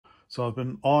So I've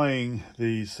been eyeing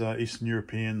these Eastern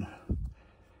European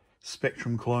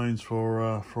Spectrum clones for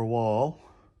a while.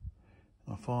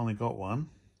 I finally got one.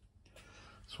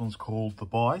 This one's called the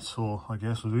BYTE, or I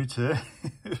guess BYTE,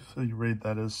 if you read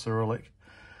that as Cyrillic.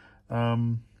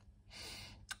 And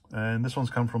this one's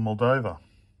come from Moldova.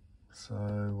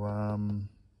 So,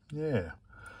 yeah.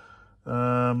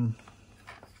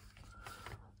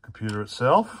 Computer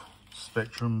itself,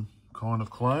 Spectrum kind of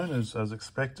clone as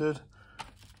expected.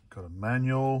 Got a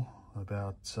manual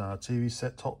about TV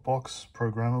set-top box,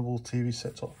 programmable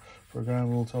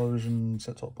television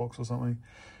set-top box or something.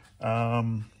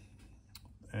 And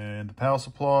the power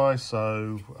supply,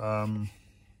 so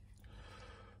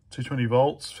 220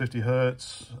 volts, 50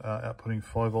 hertz, outputting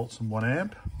 5 volts and 1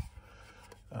 amp.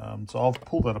 So I'll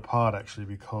pull that apart actually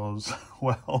because,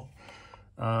 well,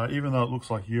 even though it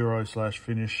looks like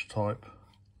Euro/Finnish type,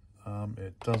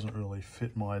 it doesn't really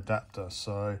fit my adapter.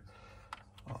 So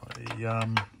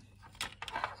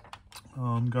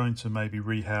I'm going to maybe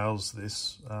rehouse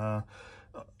this.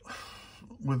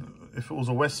 If it was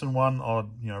a Western one, I'd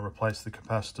replace the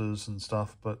capacitors and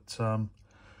stuff. But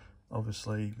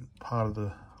obviously, part of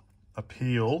the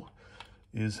appeal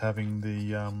is having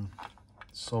the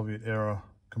Soviet era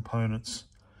components.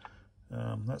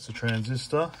 That's a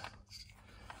transistor.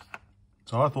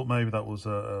 So I thought maybe that was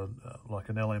like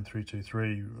an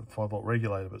LM323 5-volt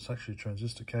regulator, but it's actually a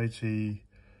transistor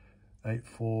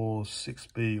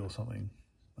KT846B or something.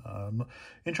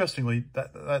 Interestingly,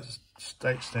 that's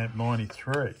date stamp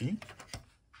 93.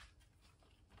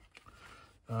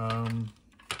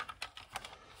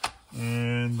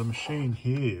 And the machine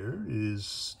here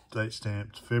is date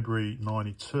stamped February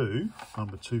 92,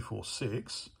 number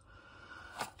 246.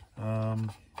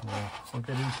 Well, I'll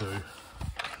get into.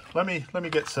 Let me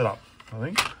get set up, I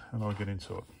think, and I'll get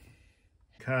into it.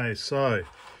 Okay, so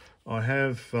I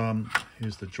have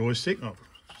here's the joystick. Oh,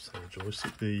 say the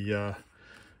joystick. The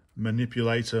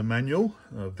manipulator manual,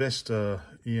 Vesta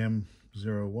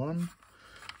EM01.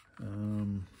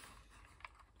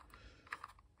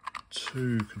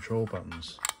 2 control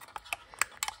buttons.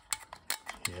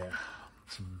 Yeah,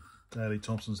 some Daily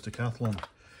Thompson's Decathlon,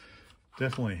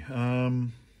 definitely.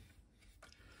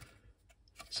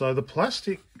 So the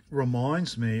plastic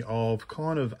reminds me of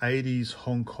kind of 80s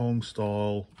Hong Kong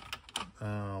style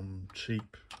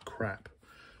cheap crap.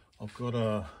 I've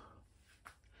got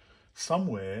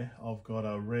somewhere I've got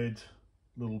a red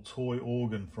little toy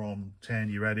organ from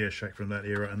Tandy Radio Shack from that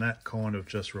era, and that kind of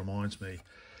just reminds me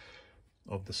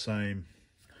of the same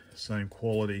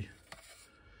quality.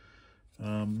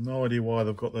 No idea why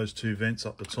they've got those 2 vents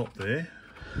up the top there.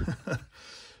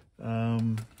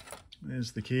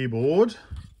 There's the keyboard.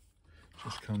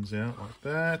 Just comes out like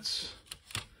that.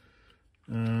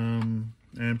 And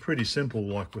pretty simple,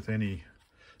 like with any.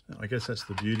 I guess that's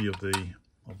the beauty of the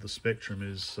Spectrum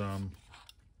is,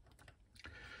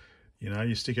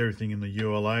 you stick everything in the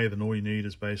ULA, then all you need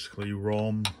is basically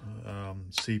ROM,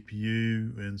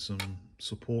 CPU, and some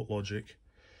support logic,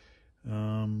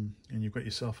 and you've got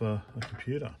yourself a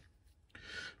computer.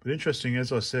 But interesting,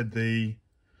 as I said, the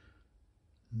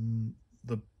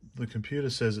computer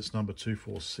says it's number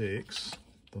 246.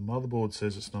 The motherboard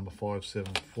says it's number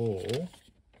 574, I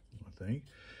think.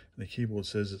 And the keyboard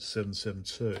says it's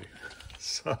 772.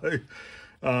 So,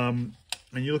 and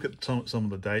you look at some of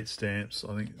the date stamps.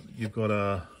 I think you've got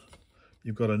a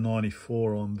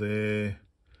 94 on there.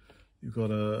 You've got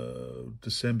a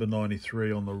December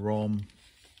 93 on the ROM.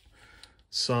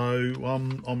 So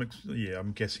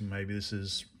I'm guessing maybe this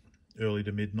is early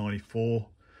to mid 94.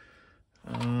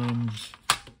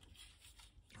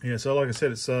 Yeah, so like I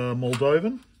said, it's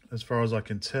Moldovan as far as I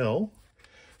can tell.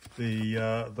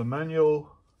 The manual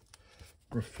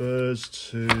refers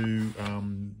to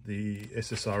the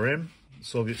SSRM,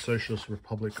 Soviet Socialist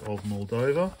Republic of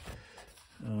Moldova.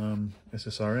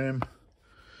 SSRM,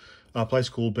 a place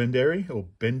called Benderi, or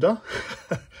Bender,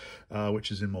 which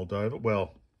is in Moldova.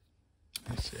 Well,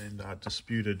 it's in a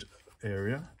disputed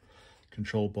area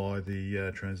controlled by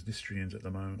the Transnistrians at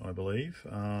the moment, I believe.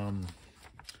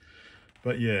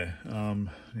 But yeah,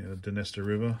 the Dniester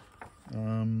River.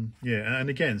 Yeah, and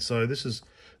again, so this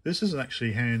isn't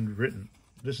actually handwritten.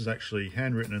 This is actually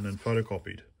handwritten and then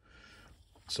photocopied.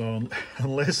 So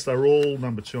unless they're all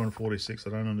number 246,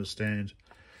 I don't understand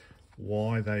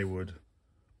why they would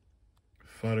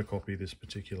photocopy this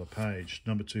particular page.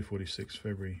 Number 246,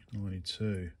 February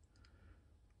 92.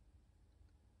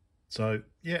 So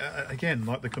yeah, again,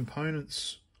 like the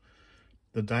components,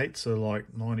 the dates are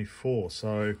like 94.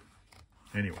 So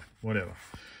anyway, whatever.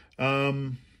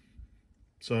 So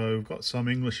we've got some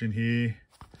English in here.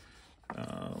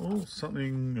 Oh,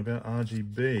 something about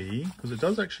RGB, because it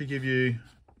does actually give you,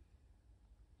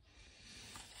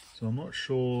 so I'm not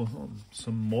sure,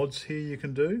 some mods here you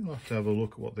can do. I'll have to have a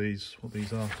look at what these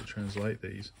are to translate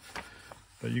these.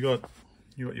 But you got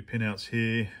your pinouts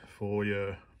here for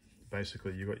your,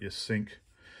 basically you got your sync,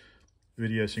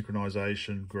 video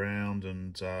synchronization, ground,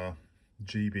 and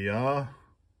GBR.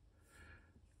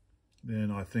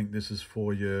 Then I think this is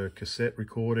for your cassette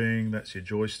recording, that's your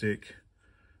joystick,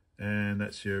 and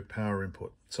that's your power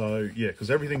input. So yeah, because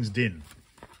everything's DIN.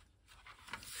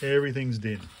 Everything's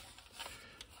DIN.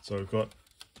 So we've got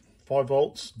 5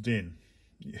 volts DIN.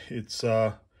 It's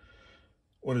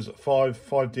what is it?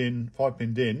 5 pin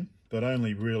DIN, but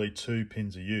only really 2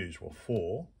 pins are used. Well,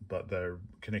 4, but they're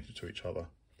connected to each other.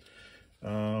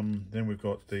 Then we've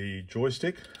got the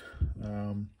joystick.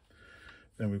 Then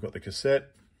we've got the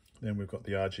cassette. Then we've got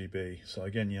the RGB. So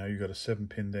again, you know, you've got a 7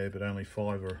 pin there, but only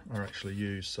 5 are actually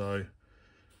used. So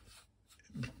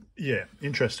yeah,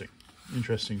 interesting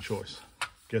choice.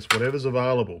 Guess whatever's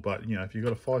available, but you know, if you've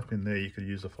got a 5 pin there, you could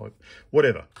use a 5,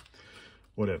 whatever.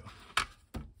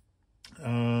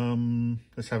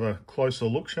 Let's have a closer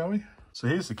look, shall we? So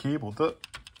here's the keyboard. The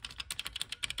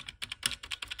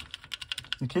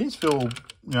keys feel,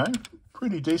 you know,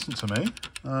 pretty decent to me.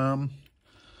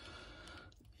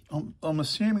 I'm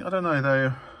assuming, I don't know,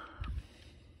 they're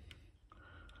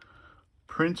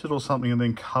printed or something and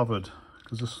then covered,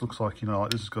 because this looks like, you know,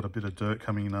 like this has got a bit of dirt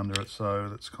coming in under it, so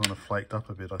that's kind of flaked up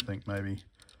a bit, I think, maybe.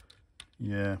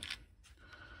 Yeah.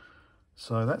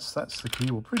 So that's the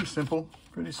keyboard. Pretty simple.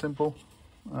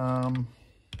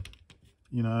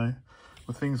 You know,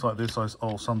 with things like this,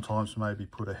 I'll sometimes maybe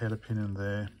put a header pin in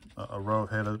there, a row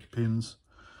of header pins,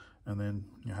 and then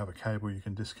you have a cable you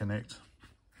can disconnect.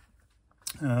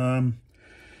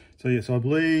 So yes, I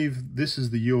believe this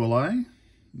is the ULA.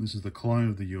 This is the clone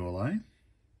of the ULA.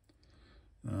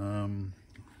 I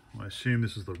assume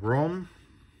this is the ROM.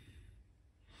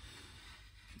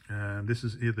 And this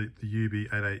is here the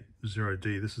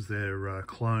UB880D. This is their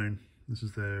clone. This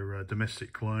is their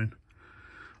domestic clone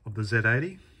of the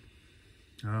Z80.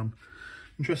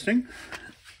 Interesting.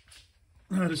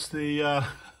 Notice the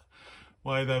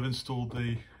way they've installed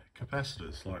the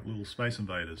capacitors, like little Space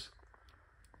Invaders.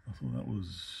 I thought that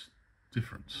was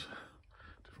different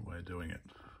way of doing it.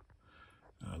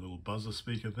 A little buzzer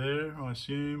speaker there, I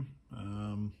assume.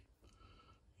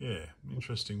 Yeah,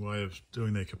 interesting way of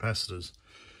doing their capacitors.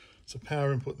 It's a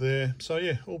power input there. So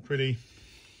yeah, all pretty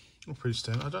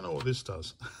standard. I don't know what this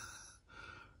does.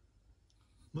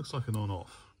 Looks like an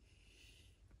on-off,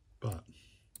 but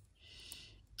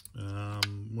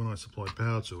when I supplied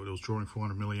power to it, it was drawing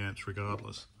 400 milliamps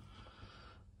regardless.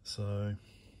 So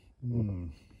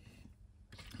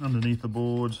underneath the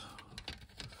board,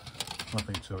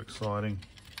 nothing too exciting.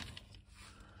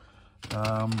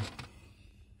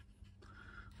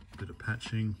 Bit of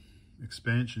patching,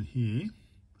 expansion here.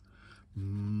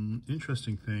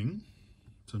 Interesting thing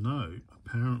to note,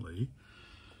 apparently,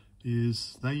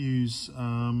 is they use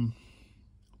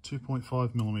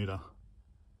 2.5 millimeter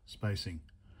spacing,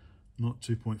 not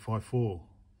 2.54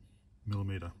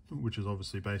 millimeter, which is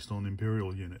obviously based on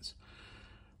imperial units.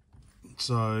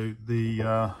 So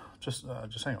the just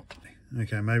hang on.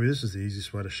 Okay, maybe this is the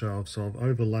easiest way to show off. So I've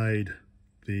overlaid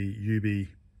the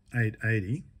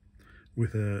UB880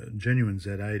 with a genuine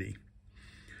Z80,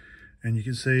 and you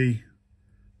can see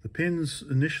the pins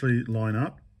initially line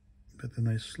up, but then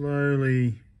they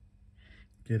slowly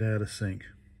get out of sync.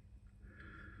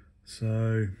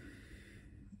 So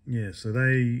yeah, so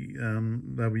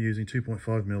they'll be using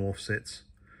 2.5 mil offsets,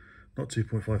 not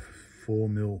 2.54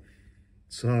 mil.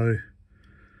 So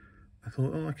I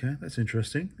thought, oh, okay, that's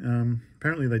interesting.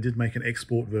 Apparently they did make an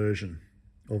export version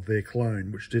of their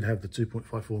clone, which did have the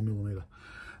 2.54 millimeter.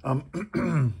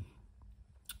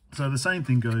 So the same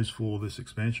thing goes for this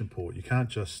expansion port. You can't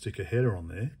just stick a header on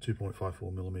there,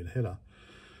 2.54 millimeter header.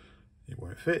 It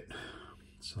won't fit.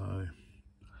 So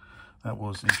that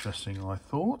was interesting, I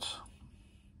thought.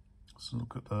 Let's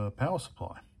look at the power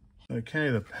supply. Okay,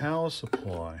 the power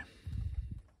supply.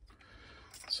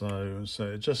 So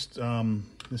just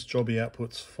this jobby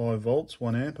outputs 5 volts,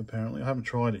 1 amp apparently. I haven't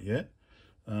tried it yet.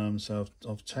 So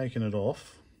I've taken it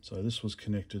off. So this was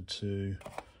connected to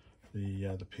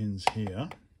the pins here,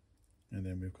 and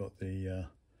then we've got the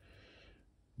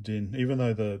DIN. Even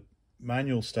though the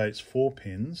manual states 4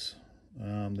 pins,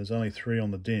 there's only 3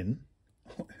 on the DIN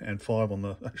and 5 on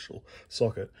the actual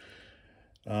socket.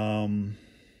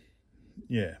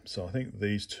 Yeah, so I think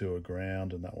these 2 are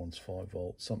ground and that one's 5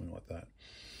 volts, something like that.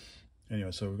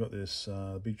 Anyway, so we've got this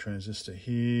big transistor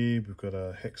here. We've got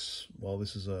a hex. Well,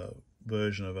 this is a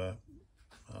version of a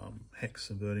hex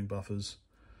inverting buffers.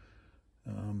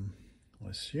 I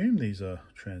assume these are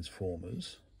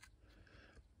transformers.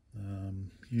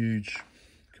 Huge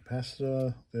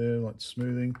capacitor there, like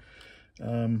smoothing.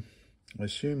 I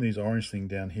assume these orange thing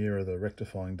down here are the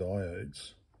rectifying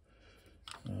diodes.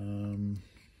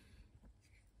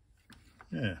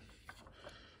 Yeah.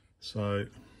 So,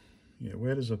 yeah,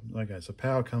 where does okay, so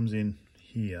power comes in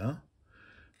here.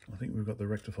 I think we've got the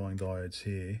rectifying diodes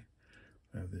here.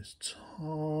 We have this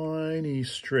tiny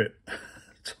strip,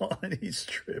 tiny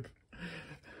strip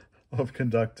of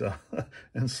conductor,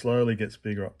 and slowly gets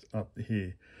bigger up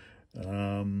here.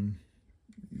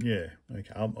 Yeah,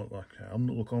 okay.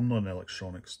 Look, I'm not an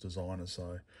electronics designer,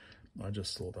 so I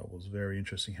just thought that was very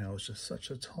interesting how it's just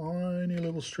such a tiny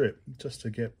little strip just to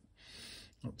get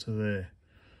up to there.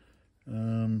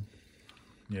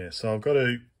 Yeah, so I've got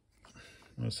to,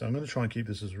 so I'm going to try and keep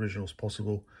this as original as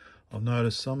possible. I've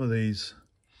noticed some of these,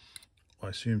 I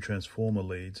assume transformer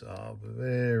leads, are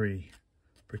very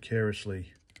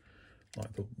precariously,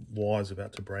 like the wire's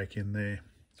about to break in there.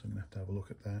 So I'm going to have a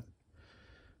look at that.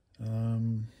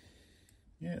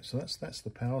 Yeah, so that's the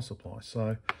power supply.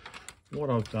 So what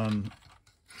I've done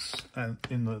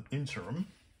in the interim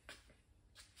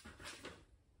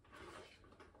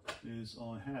is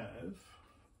I have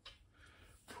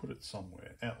put it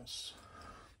somewhere else.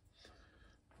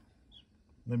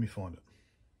 Let me find it.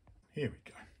 Here we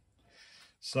go.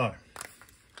 So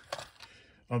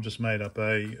I've just made up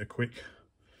a quick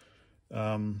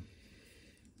power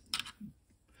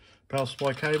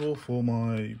supply cable for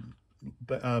my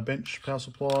bench power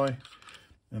supply,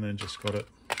 and then just got it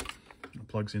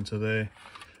plugs into there.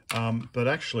 But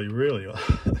actually, really,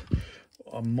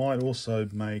 I might also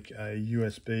make a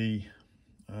USB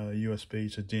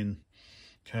to DIN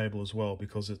cable as well,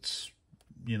 because it's,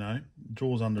 you know,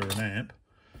 draws under an amp.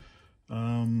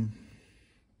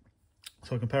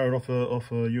 So I can power it off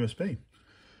a USB.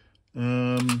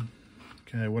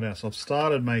 Okay, what else? I've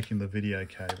started making the video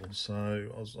cables, so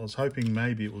I was hoping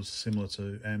maybe it was similar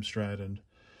to Amstrad and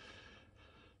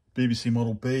BBC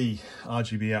Model B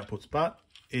RGB outputs, but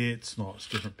it's not. It's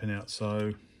different pinout.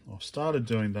 So I've started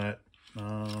doing that.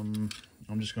 I'm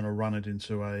just going to run it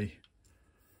into one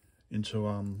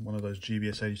of those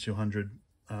GBS 8200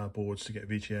 boards to get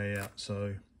VGA out.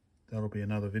 So that'll be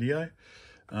another video.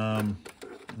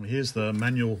 Here's the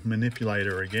manual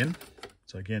manipulator again.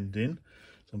 So again, DIN.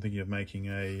 So I'm thinking of making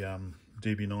a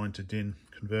DB9 to DIN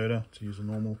converter to use a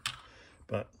normal,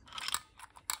 but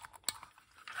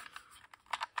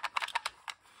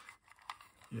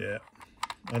yeah,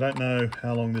 I don't know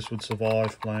how long this would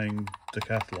survive playing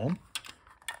decathlon.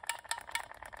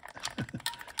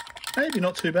 Maybe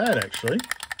not too bad, actually.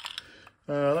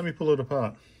 Let me pull it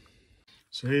apart.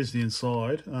 So here's the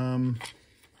inside. I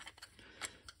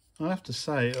have to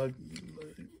say,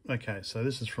 okay, so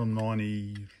this is from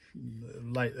early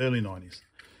 90s.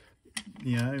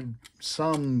 You know,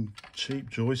 some cheap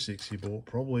joysticks he bought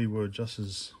probably were just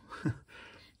as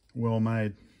well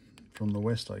made from the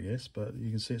West, I guess, but you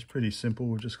can see it's pretty simple.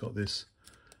 We've just got this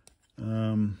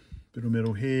bit of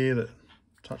metal here that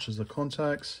touches the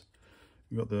contacts.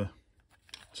 We've got the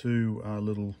two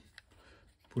little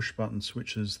push button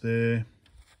switches there,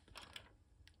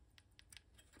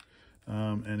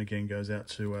 and again goes out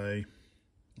to a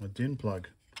DIN plug.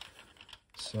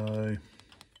 So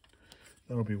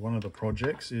that'll be one of the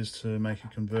projects, is to make a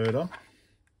converter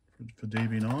for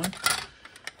DB9.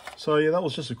 So yeah, that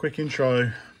was just a quick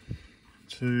intro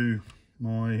to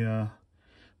my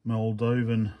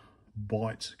Moldovan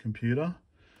BYTE computer.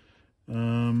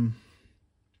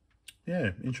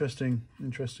 Yeah, interesting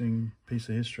piece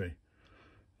of history.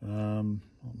 I'm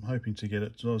hoping to get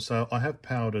it. So I have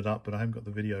powered it up, but I haven't got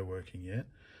the video working yet.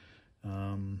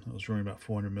 I was drawing about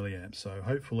 400 milliamps, so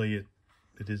hopefully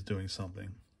it is doing something.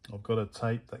 I've got a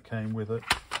tape that came with it.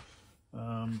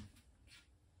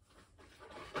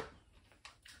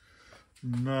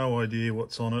 No idea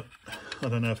what's on it. I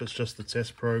don't know if it's just the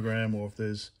test program or if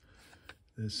there's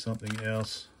something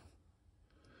else.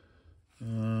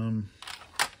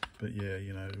 But yeah,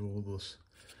 you know, all this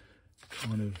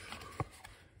kind of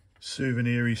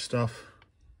souvenir-y stuff.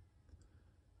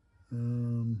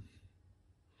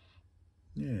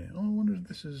 Yeah, I wonder if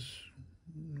this is,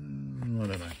 I don't know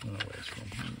where it's from.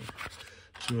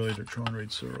 Too early to try and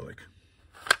read Cyrillic.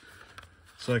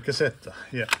 So cassette,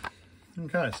 yeah.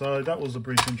 Okay, so that was a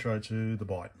brief intro to the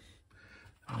BYTE.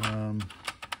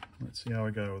 Let's see how I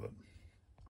go with it.